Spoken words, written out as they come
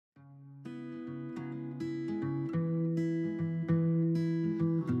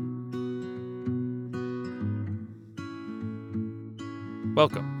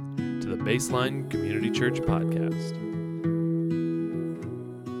Welcome to the Baseline Community Church Podcast.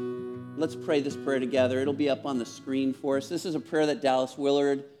 Let's pray this prayer together. It'll be up on the screen for us. This is a prayer that Dallas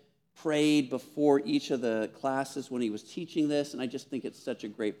Willard prayed before each of the classes when he was teaching this, and I just think it's such a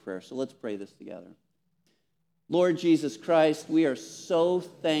great prayer. So let's pray this together. Lord Jesus Christ, we are so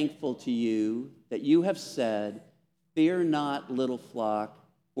thankful to you that you have said, "Fear not, little flock,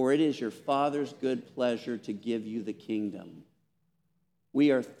 for it is your Father's good pleasure to give you the kingdom."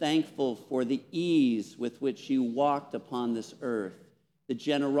 We are thankful for the ease with which you walked upon this earth, the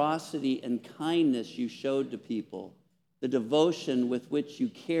generosity and kindness you showed to people, the devotion with which you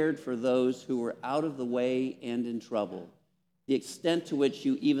cared for those who were out of the way and in trouble, the extent to which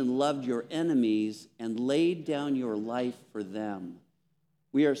you even loved your enemies and laid down your life for them.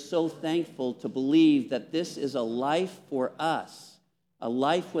 We are so thankful to believe that this is a life for us, a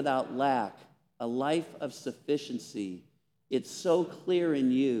life without lack, a life of sufficiency. It's so clear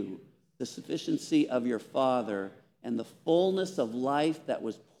in you, the sufficiency of your Father and the fullness of life that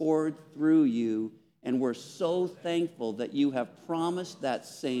was poured through you, and we're so thankful that you have promised that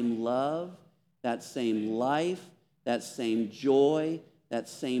same love, that same life, that same joy, that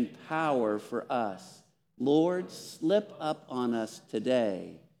same power for us. Lord, slip up on us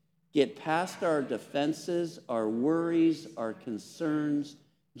today. Get past our defenses, our worries, our concerns.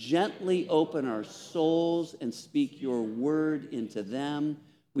 Gently open our souls and speak your word into them.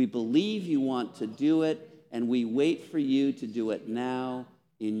 We believe you want to do it, and we wait for you to do it now.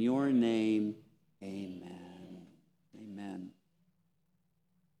 In your name, amen. Amen.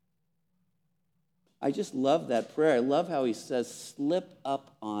 I just love that prayer. I love how he says, slip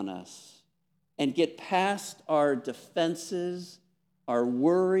up on us and get past our defenses, our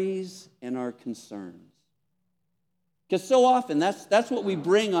worries, and our concerns. Because so often, that's what we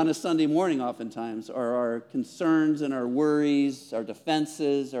bring on a Sunday morning oftentimes, are our concerns and our worries, our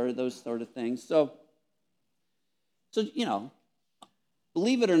defenses, or those sort of things. So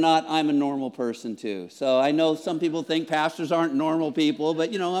believe it or not, I'm a normal person too. So I know some people think pastors aren't normal people,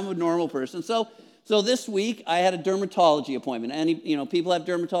 but, I'm a normal person. So this week, I had a dermatology appointment. People have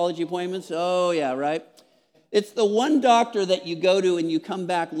dermatology appointments? Oh, yeah, right? It's the one doctor that you go to and you come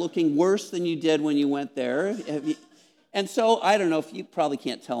back looking worse than you did when you went there. And so, I don't know if you probably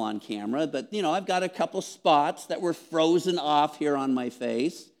can't tell on camera, but, I've got a couple spots that were frozen off here on my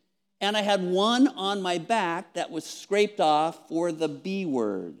face. And I had one on my back that was scraped off for the B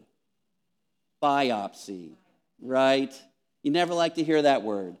word, biopsy, right? You never like to hear that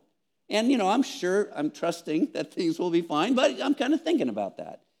word. And, I'm trusting that things will be fine, but I'm kind of thinking about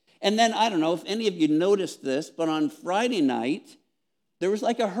that. And then, I don't know if any of you noticed this, but on Friday night, there was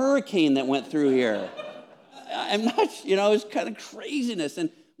like a hurricane that went through here. I'm not, it was kind of craziness. And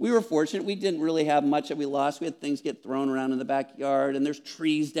we were fortunate. We didn't really have much that we lost. We had things get thrown around in the backyard, and there's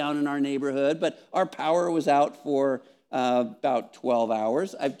trees down in our neighborhood. But our power was out for about 12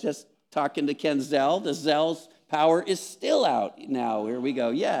 hours. I'm just talking to Ken Zell. The Zell's power is still out now. Here we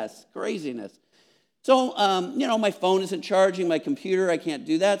go. Yes, craziness. So, my phone isn't charging, my computer, I can't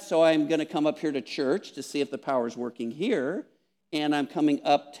do that. So I'm going to come up here to church to see if the power's working here. And I'm coming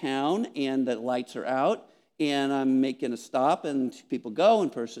uptown, and the lights are out. And I'm making a stop, and people go,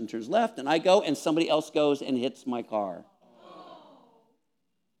 and person turns left, and I go, and somebody else goes and hits my car.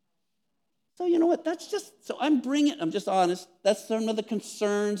 So you know what? I'm just honest. That's some of the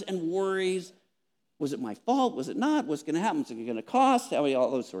concerns and worries. Was it my fault? Was it not? What's going to happen? What's it going to cost?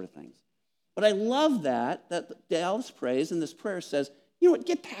 All those sort of things. But I love that Dallas prays, and this prayer says,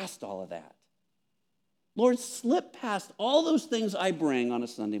 get past all of that. Lord, slip past all those things I bring on a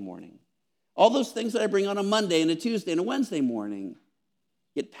Sunday morning. All those things that I bring on a Monday and a Tuesday and a Wednesday morning.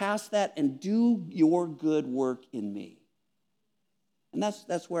 Get past that and do your good work in me. And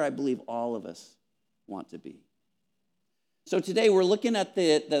that's where I believe all of us want to be. So today we're looking at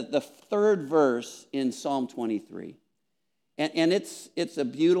the third verse in Psalm 23. And it's a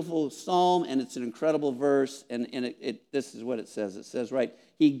beautiful psalm, and it's an incredible verse. And this is what it says. It says, right,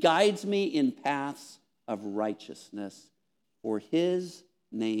 He guides me in paths of righteousness for His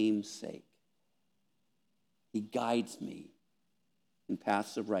name's sake. He guides me in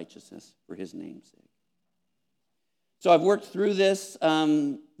paths of righteousness for His name's sake. So I've worked through this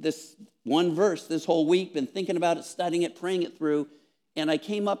one verse this whole week, been thinking about it, studying it, praying it through, and I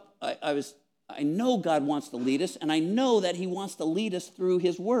came up, I know God wants to lead us, and I know that He wants to lead us through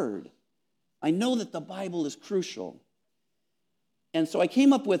His Word. I know that the Bible is crucial. And so I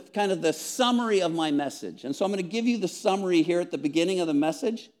came up with kind of the summary of my message. And so I'm going to give you the summary here at the beginning of the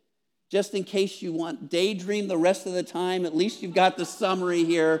message. Just in case you want daydream the rest of the time, at least you've got the summary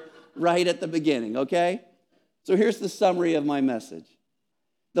here right at the beginning, okay? So here's the summary of my message.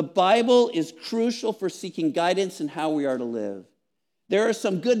 The Bible is crucial for seeking guidance in how we are to live. There are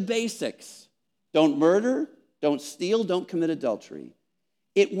some good basics. Don't murder, don't steal, don't commit adultery.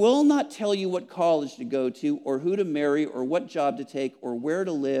 It will not tell you what college to go to, or who to marry, or what job to take, or where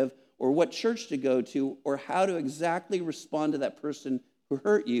to live, or what church to go to, or how to exactly respond to that person who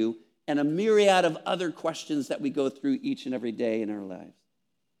hurt you, and a myriad of other questions that we go through each and every day in our lives.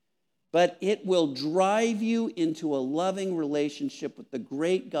 But it will drive you into a loving relationship with the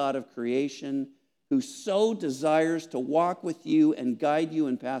great God of creation, who so desires to walk with you and guide you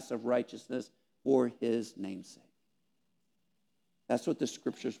in paths of righteousness for his namesake. That's what the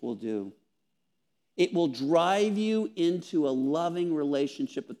scriptures will do. It will drive you into a loving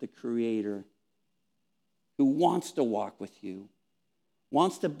relationship with the Creator, who wants to walk with you,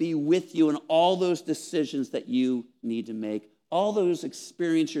 wants to be with you in all those decisions that you need to make, all those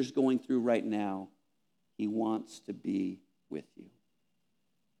experiences you're going through right now. He wants to be with you.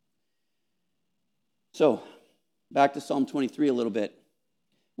 So, back to Psalm 23 a little bit.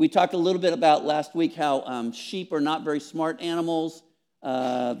 We talked a little bit about last week how sheep are not very smart animals.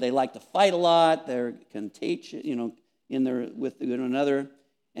 They like to fight a lot. They're contagious, in there with one another.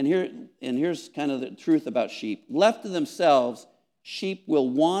 And here's kind of the truth about sheep. Left to themselves, sheep will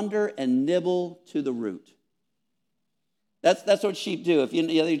wander and nibble to the root. That's what sheep do. If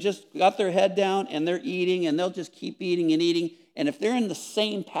they just got their head down and they're eating, and they'll just keep eating and eating. And if they're in the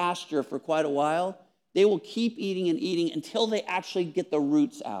same pasture for quite a while, they will keep eating and eating until they actually get the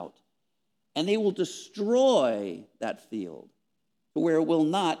roots out. And they will destroy that field to where it will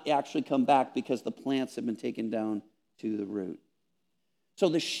not actually come back because the plants have been taken down to the root. So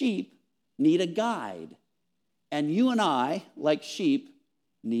the sheep need a guide. And you and I, like sheep,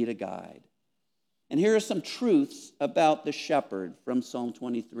 need a guide. And here are some truths about the shepherd from Psalm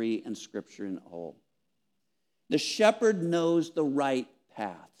 23 and Scripture in whole. The shepherd knows the right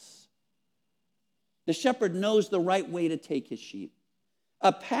paths. The shepherd knows the right way to take his sheep.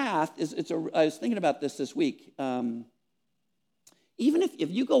 A path I was thinking about this week. Even if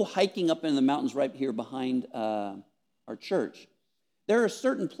you go hiking up in the mountains right here behind our church, there are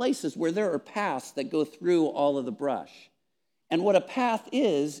certain places where there are paths that go through all of the brush. And what a path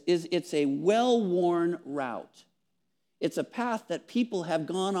is it's a well-worn route. It's a path that people have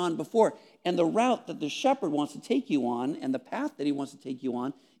gone on before. And the route that the shepherd wants to take you on, and the path that he wants to take you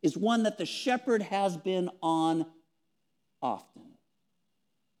on, is one that the shepherd has been on often.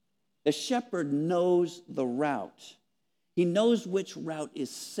 The shepherd knows the route. He knows which route is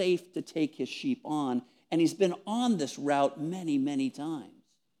safe to take his sheep on, and he's been on this route many, many times.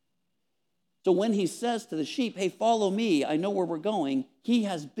 So when he says to the sheep, hey, follow me, I know where we're going, he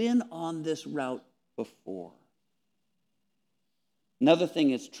has been on this route before. Another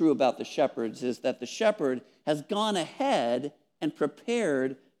thing that's true about the shepherds is that the shepherd has gone ahead and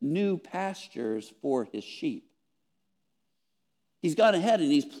prepared new pastures for his sheep. He's gone ahead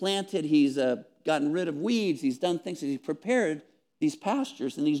and he's planted, he's gotten rid of weeds, he's done things, he's prepared these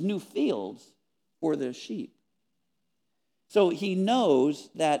pastures and these new fields for the sheep. So he knows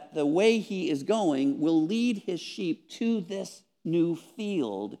that the way he is going will lead his sheep to this new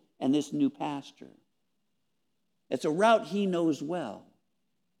field and this new pasture. It's a route he knows well.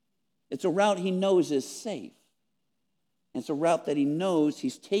 It's a route he knows is safe. It's a route that he knows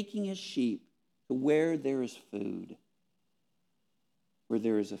he's taking his sheep to where there is food, where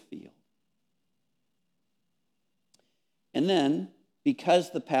there is a field. And then, because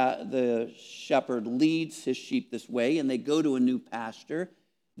the shepherd leads his sheep this way and they go to a new pasture,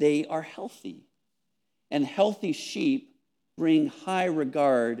 they are healthy. And healthy sheep bring high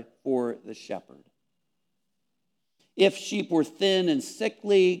regard for the shepherd. If sheep were thin and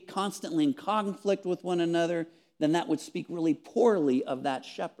sickly, constantly in conflict with one another, then that would speak really poorly of that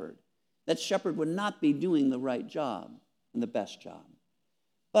shepherd. That shepherd would not be doing the right job and the best job.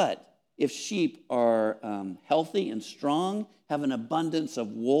 But if sheep are healthy and strong, have an abundance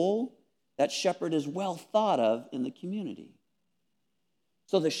of wool, that shepherd is well thought of in the community.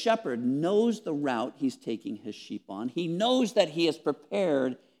 So the shepherd knows the route he's taking his sheep on. He knows that he has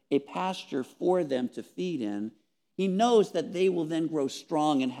prepared a pasture for them to feed in. He knows that they will then grow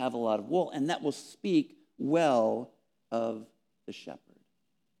strong and have a lot of wool, and that will speak well of the shepherd.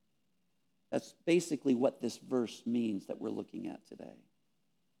 That's basically what this verse means that we're looking at today.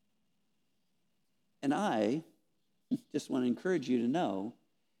 And I just want to encourage you to know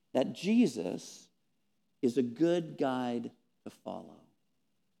that Jesus is a good guide to follow.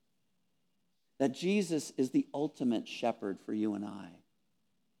 That Jesus is the ultimate shepherd for you and I.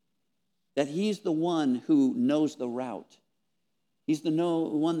 That he's the one who knows the route. He's the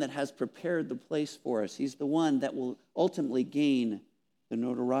one that has prepared the place for us. He's the one that will ultimately gain the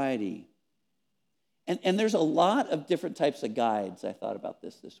notoriety. And there's a lot of different types of guides. I thought about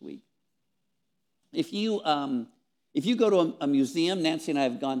this week. If you go to a museum, Nancy and I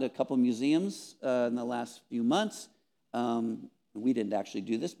have gone to a couple of museums in the last few months. We didn't actually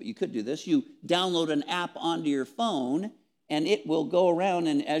do this, but you could do this. You download an app onto your phone, and it will go around,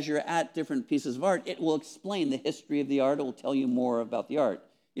 and as you're at different pieces of art, it will explain the history of the art. It will tell you more about the art.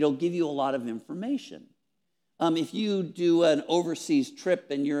 It'll give you a lot of information. If you do an overseas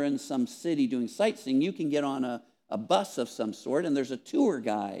trip and you're in some city doing sightseeing, you can get on a bus of some sort, and there's a tour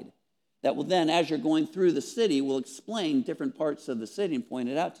guide that will then, as you're going through the city, will explain different parts of the city and point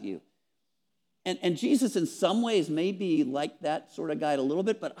it out to you. And Jesus, in some ways, may be like that sort of guide a little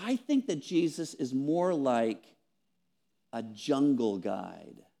bit, but I think that Jesus is more like a jungle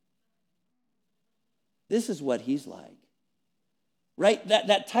guide. This is what he's like, right?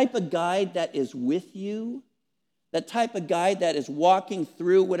 That type of guide that is with you, that type of guide that is walking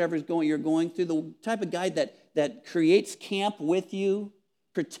through whatever's you're going through, the type of guide that creates camp with you,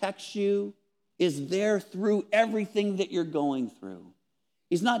 protects you, is there through everything that you're going through.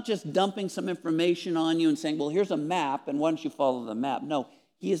 He's not just dumping some information on you and saying, well, here's a map, and why don't you follow the map? No,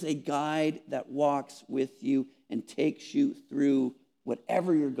 he is a guide that walks with you and takes you through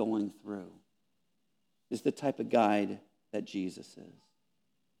whatever you're going through. Is the type of guide that Jesus is.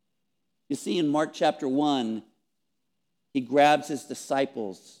 You see, in Mark chapter 1, he grabs his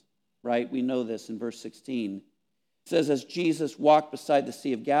disciples, right? We know this in verse 16. It says, as Jesus walked beside the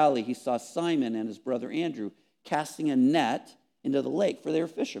Sea of Galilee, he saw Simon and his brother Andrew casting a net into the lake, for they were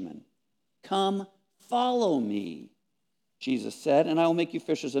fishermen. Come, follow me, Jesus said, and I will make you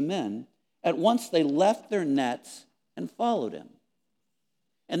fishers of men. At once they left their nets and followed him.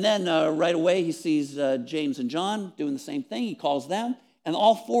 And then right away he sees James and John doing the same thing. He calls them, and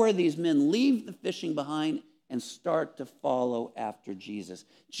all four of these men leave the fishing behind and start to follow after Jesus.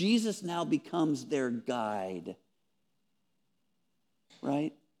 Jesus now becomes their guide,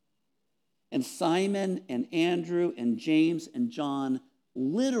 right? And Simon and Andrew and James and John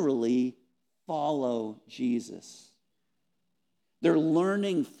literally follow Jesus. They're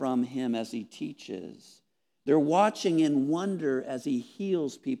learning from him as he teaches. They're watching in wonder as he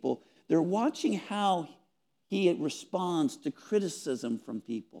heals people. They're watching how he responds to criticism from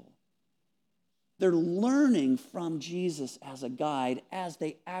people. They're learning from Jesus as a guide as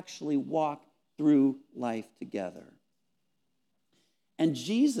they actually walk through life together. And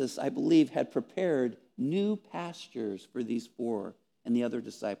Jesus, I believe, had prepared new pastures for these four and the other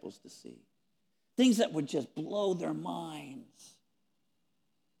disciples to see. Things that would just blow their minds.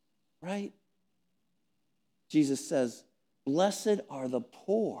 Right? Jesus says, blessed are the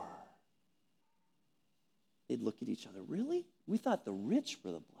poor. They'd look at each other, really? We thought the rich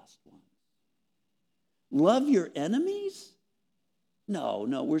were the blessed ones. Love your enemies? No,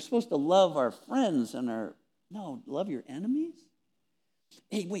 we're supposed to love our friends and love your enemies?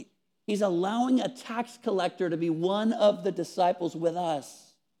 Hey, wait, he's allowing a tax collector to be one of the disciples with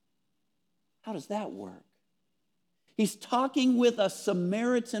us. How does that work? He's talking with a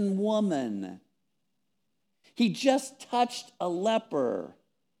Samaritan woman. He just touched a leper.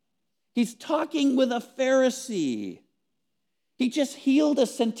 He's talking with a Pharisee. He just healed a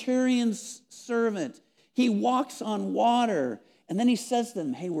centurion's servant. He walks on water. And then he says to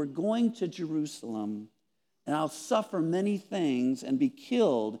them, hey, we're going to Jerusalem, and I'll suffer many things and be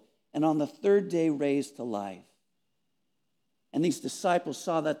killed, and on the third day raised to life. And these disciples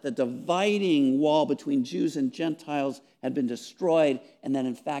saw that the dividing wall between Jews and Gentiles had been destroyed, and that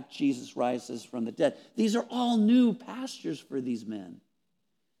in fact Jesus rises from the dead. These are all new pastures for these men.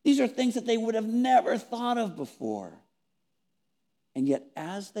 These are things that they would have never thought of before. And yet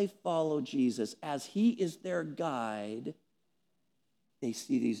as they follow Jesus, as he is their guide, they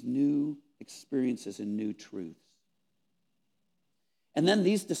see these new experiences and new truths. And then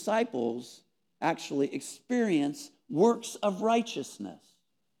these disciples actually experience works of righteousness.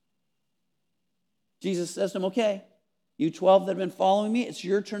 Jesus says to them, okay, you 12 that have been following me, it's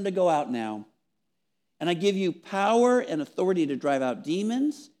your turn to go out now. And I give you power and authority to drive out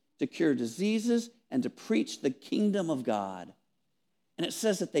demons, to cure diseases, and to preach the kingdom of God. And it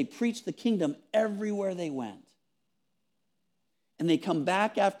says that they preached the kingdom everywhere they went. And they come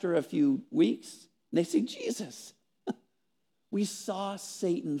back after a few weeks, and they say, Jesus, we saw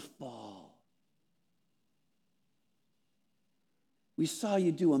Satan fall. We saw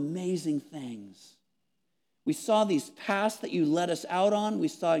you do amazing things. We saw these paths that you led us out on. We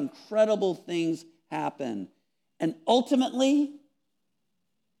saw incredible things happen. And ultimately,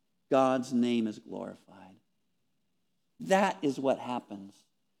 God's name is glorified. That is what happens.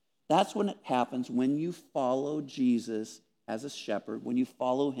 That's when it happens when you follow Jesus as a shepherd, when you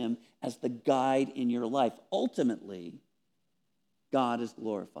follow him as the guide in your life, ultimately, God is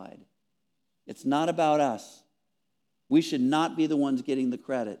glorified. It's not about us. We should not be the ones getting the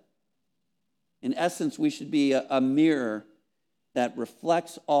credit. In essence, we should be a mirror that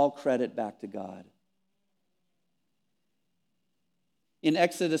reflects all credit back to God. In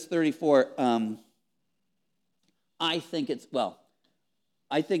Exodus 34, I think it's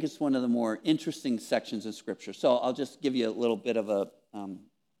one of the more interesting sections of Scripture. So I'll just give you a little bit of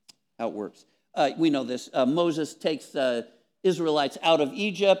how it works. We know this. Moses takes Israelites out of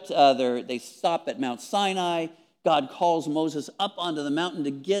Egypt. They stop at Mount Sinai. God calls Moses up onto the mountain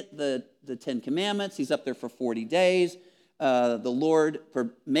to get the Ten Commandments. He's up there for 40 days. The Lord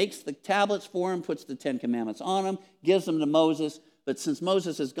makes the tablets for him, puts the Ten Commandments on them, gives them to Moses. But since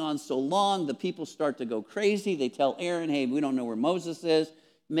Moses has gone so long, the people start to go crazy. They tell Aaron, hey, we don't know where Moses is.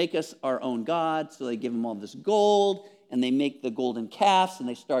 Make us our own God. So they give him all this gold, and they make the golden calves, and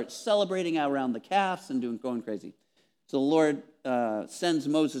they start celebrating around the calves and going crazy. So the Lord sends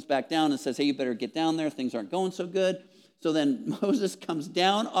Moses back down and says, hey, you better get down there. Things aren't going so good. So then Moses comes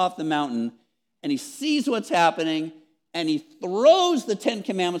down off the mountain, and he sees what's happening, and he throws the Ten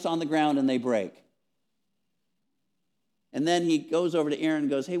Commandments on the ground, and they break. And then he goes over to Aaron and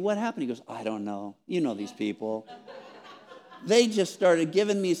goes, hey, what happened? He goes, I don't know. You know these people. They just started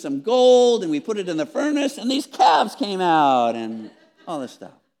giving me some gold, and we put it in the furnace, and these calves came out, and all this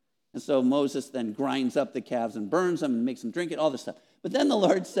stuff. And so Moses then grinds up the calves and burns them and makes them drink it, all this stuff. But then the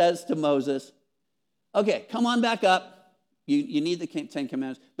Lord says to Moses, okay, come on back up. You need the Ten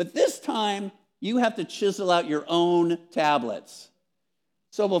Commandments. But this time, you have to chisel out your own tablets.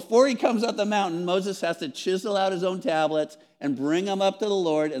 So before he comes up the mountain, Moses has to chisel out his own tablets and bring them up to the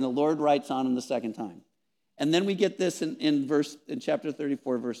Lord, and the Lord writes on them the second time. And then we get this in chapter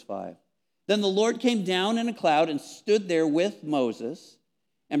 34, verse 5. Then the Lord came down in a cloud and stood there with Moses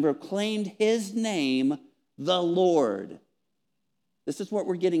and proclaimed his name, the Lord. This is what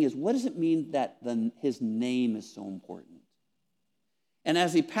we're getting is, what does it mean that his name is so important? And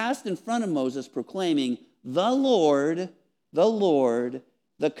as he passed in front of Moses, proclaiming, the Lord,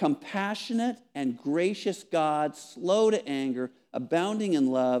 the compassionate and gracious God, slow to anger, abounding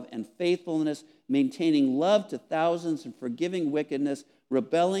in love and faithfulness, maintaining love to thousands and forgiving wickedness,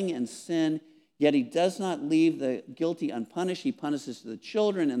 rebelling in sin, yet he does not leave the guilty unpunished. He punishes the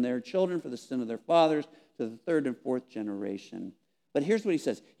children and their children for the sin of their fathers to the third and fourth generation. But here's what he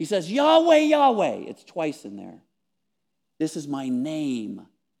says. He says, Yahweh, Yahweh. It's twice in there. This is my name.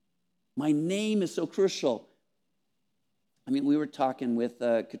 My name is so crucial. I mean, we were talking with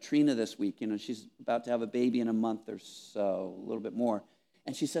Katrina this week. You know, she's about to have a baby in a month or so, a little bit more.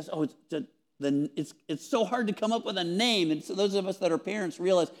 And she says, it's so hard to come up with a name. And so those of us that are parents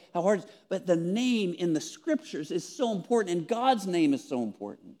realize how hard it is. But the name in the Scriptures is so important, and God's name is so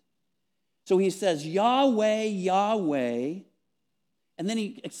important. So he says, Yahweh, Yahweh. And then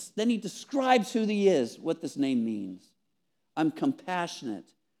he describes who he is, what this name means. I'm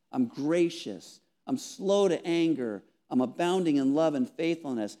compassionate. I'm gracious. I'm slow to anger. I'm abounding in love and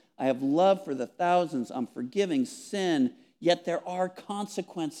faithfulness. I have love for the thousands. I'm forgiving sin. Yet there are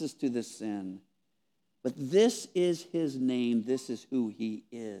consequences to this sin. But this is his name. This is who he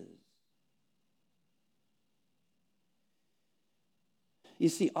is. You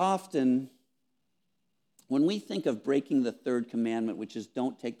see, often when we think of breaking the third commandment, which is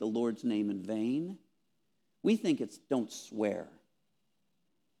don't take the Lord's name in vain, we think it's don't swear.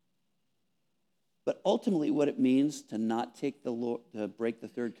 But ultimately what it means to not take to break the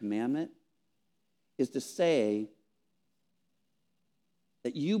third commandment is to say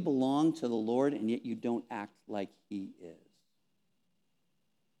that you belong to the Lord and yet you don't act like he is.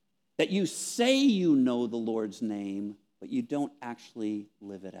 That you say you know the Lord's name, but you don't actually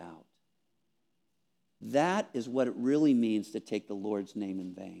live it out. That is what it really means to take the Lord's name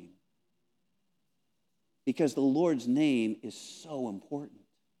in vain. Because the Lord's name is so important.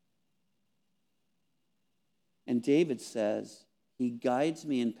 And David says, he guides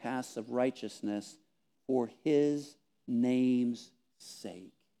me in paths of righteousness for his name's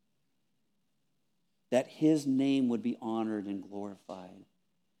sake. That his name would be honored and glorified.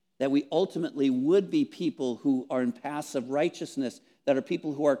 That we ultimately would be people who are in paths of righteousness, that are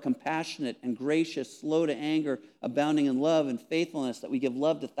people who are compassionate and gracious, slow to anger, abounding in love and faithfulness, that we give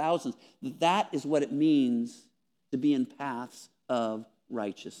love to thousands. That is what it means to be in paths of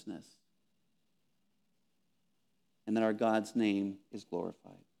righteousness. And that our God's name is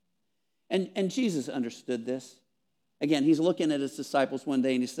glorified. And Jesus understood this. Again, he's looking at his disciples one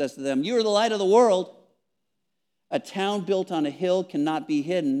day and he says to them, you are the light of the world. A town built on a hill cannot be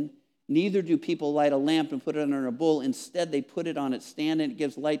hidden. Neither do people light a lamp and put it under a bowl. Instead, they put it on its stand, and it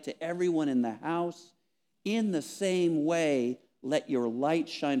gives light to everyone in the house. In the same way, let your light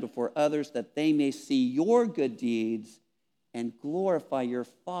shine before others, that they may see your good deeds and glorify your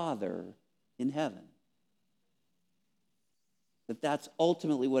Father in heaven. That's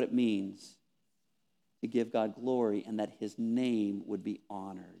ultimately what it means to give God glory, and that his name would be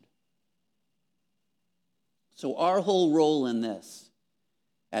honored. So our whole role in this,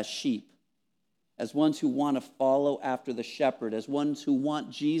 as sheep, as ones who want to follow after the shepherd, as ones who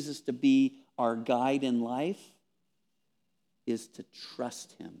want Jesus to be our guide in life, is to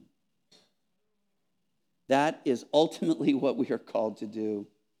trust him. That is ultimately what we are called to do,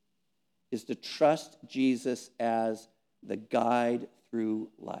 is to trust Jesus as the guide through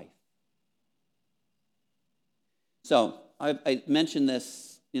life. So I mentioned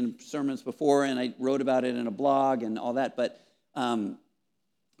this in sermons before, and I wrote about it in a blog and all that, but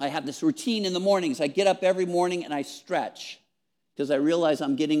I have this routine in the mornings. I get up every morning and I stretch because I realize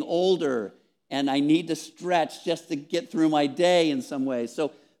I'm getting older and I need to stretch just to get through my day in some ways.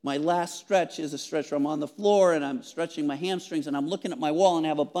 So my last stretch is a stretch where I'm on the floor and I'm stretching my hamstrings, and I'm looking at my wall and I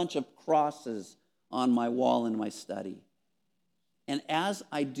have a bunch of crosses on my wall in my study. And as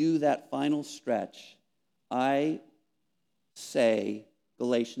I do that final stretch, I say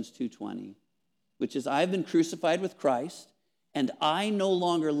Galatians 2:20, which is, I've been crucified with Christ, and I no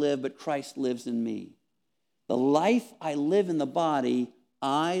longer live, but Christ lives in me. The life I live in the body,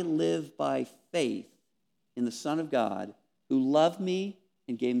 I live by faith in the Son of God, who loved me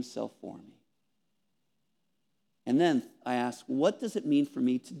and gave himself for me. And then I ask, what does it mean for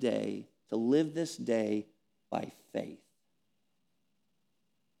me today to live this day by faith?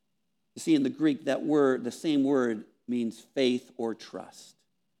 You see, in the Greek, that word, the same word, means faith or trust.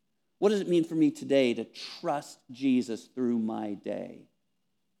 What does it mean for me today to trust Jesus through my day?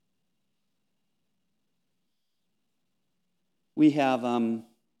 We have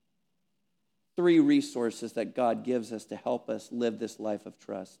 3 resources that God gives us to help us live this life of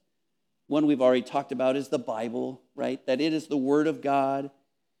trust. One we've already talked about is the Bible, right? That it is the Word of God.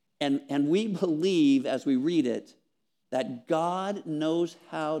 And we believe, as we read it, that God knows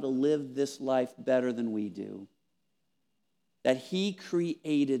how to live this life better than we do. That he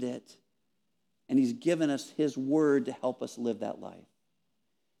created it, and he's given us his word to help us live that life.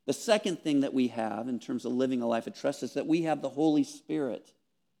 The second thing that we have in terms of living a life of trust is that we have the Holy Spirit.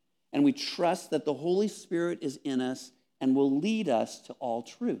 And we trust that the Holy Spirit is in us and will lead us to all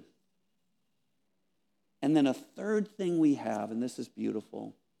truth. And then a third thing we have, and this is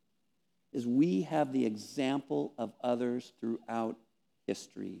beautiful, is we have the example of others throughout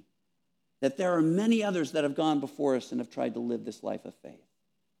history. That there are many others that have gone before us and have tried to live this life of faith.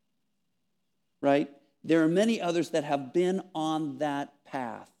 Right? There are many others that have been on that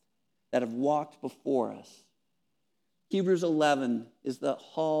path, that have walked before us. Hebrews 11 is the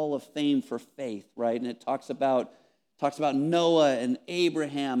hall of fame for faith, right? And it talks about Noah and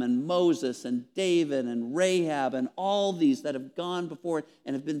Abraham and Moses and David and Rahab and all these that have gone before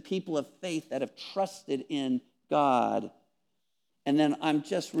and have been people of faith that have trusted in God. And then I've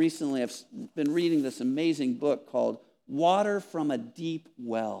been reading this amazing book called Water from a Deep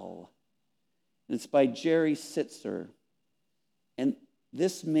Well. And it's by Jerry Sitzer. And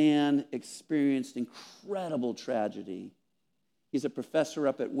this man experienced incredible tragedy. He's a professor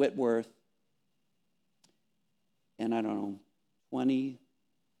up at Whitworth. And 20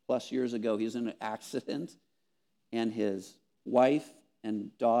 plus years ago, he was in an accident. And his wife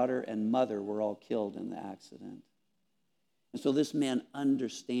and daughter and mother were all killed in the accident. And so this man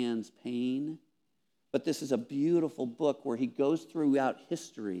understands pain, but this is a beautiful book where he goes throughout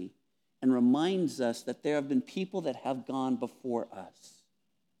history and reminds us that there have been people that have gone before us.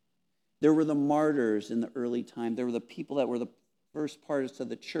 There were the martyrs in the early time. There were the people that were the first parts of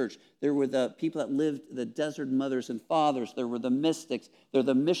the church. There were the people that lived, the desert mothers and fathers. There were the mystics. There were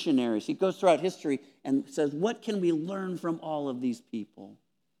the missionaries. He goes throughout history and says, what can we learn from all of these people?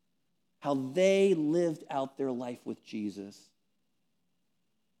 How they lived out their life with Jesus.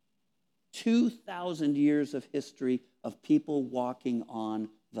 2,000 years of history of people walking on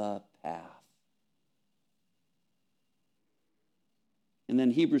the path. And then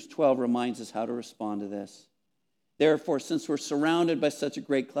Hebrews 12 reminds us how to respond to this. Therefore, since we're surrounded by such a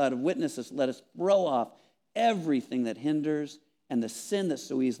great cloud of witnesses, let us throw off everything that hinders and the sin that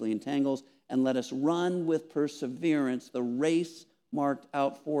so easily entangles, and let us run with perseverance the race marked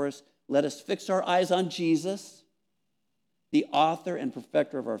out for us. Let us fix our eyes on Jesus, the author and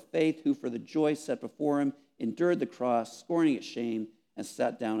perfecter of our faith, who for the joy set before him endured the cross, scorning its shame, and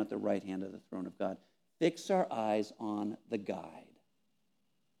sat down at the right hand of the throne of God. Fix our eyes on the guide.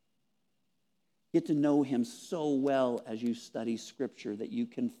 Get to know him so well as you study Scripture that you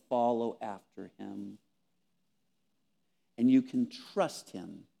can follow after him. And you can trust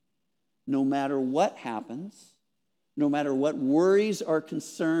him no matter what happens, no matter what worries or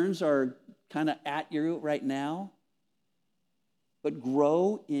concerns are kind of at you right now. But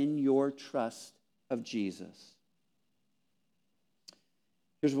grow in your trust of Jesus.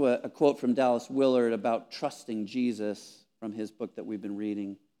 Here's a quote from Dallas Willard about trusting Jesus from his book that we've been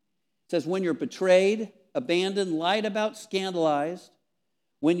reading. It says, when you're betrayed, abandoned, lied about, scandalized,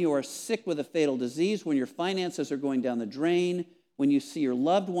 when you are sick with a fatal disease, when your finances are going down the drain, when you see your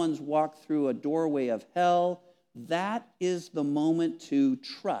loved ones walk through a doorway of hell, that is the moment to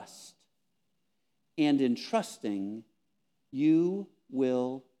trust. And in trusting, you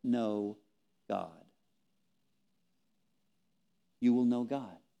will know God. You will know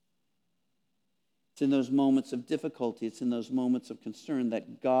God. It's in those moments of difficulty, it's in those moments of concern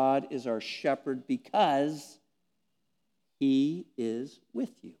that God is our shepherd because he is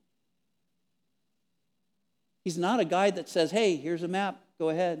with you. He's not a guide that says, hey, here's a map, go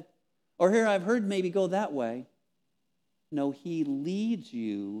ahead. Or here, I've heard maybe go that way. No, he leads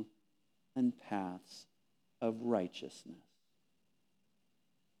you in paths of righteousness.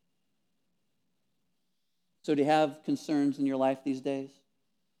 So do you have concerns in your life these days?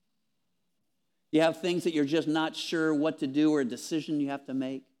 Do you have things that you're just not sure what to do or a decision you have to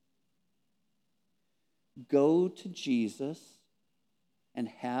make? Go to Jesus and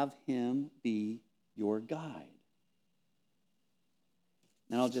have him be your guide.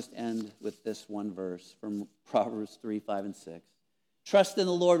 And I'll just end with this one verse from Proverbs 3, 5, and 6. Trust in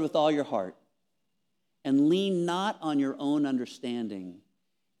the Lord with all your heart and lean not on your own understanding.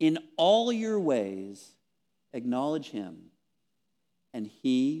 In all your ways, acknowledge him, and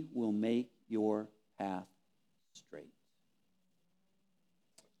he will make your path straight.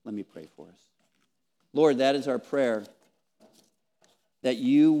 Let me pray for us. Lord, that is our prayer, that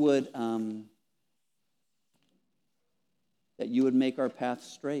you would make our path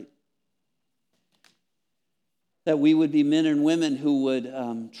straight. That we would be men and women who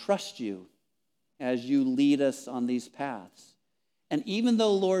would trust you as you lead us on these paths. And even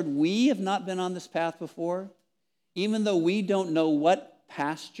though, Lord, we have not been on this path before, even though we don't know what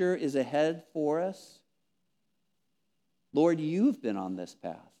pasture is ahead for us, Lord, you've been on this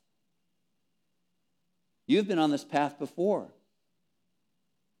path. You've been on this path before.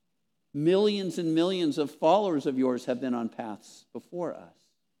 Millions and millions of followers of yours have been on paths before us.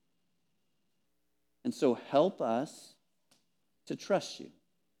 And so help us to trust you.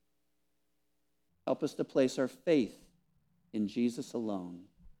 Help us to place our faith in Jesus alone.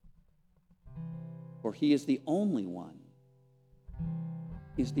 For he is the only one.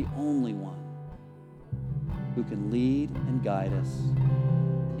 He's the only one who can lead and guide us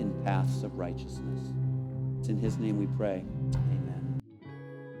in paths of righteousness. It's in his name we pray. Amen.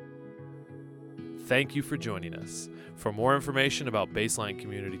 Thank you for joining us. For more information about Baseline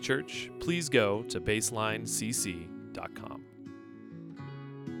Community Church, please go to baselinecc.com.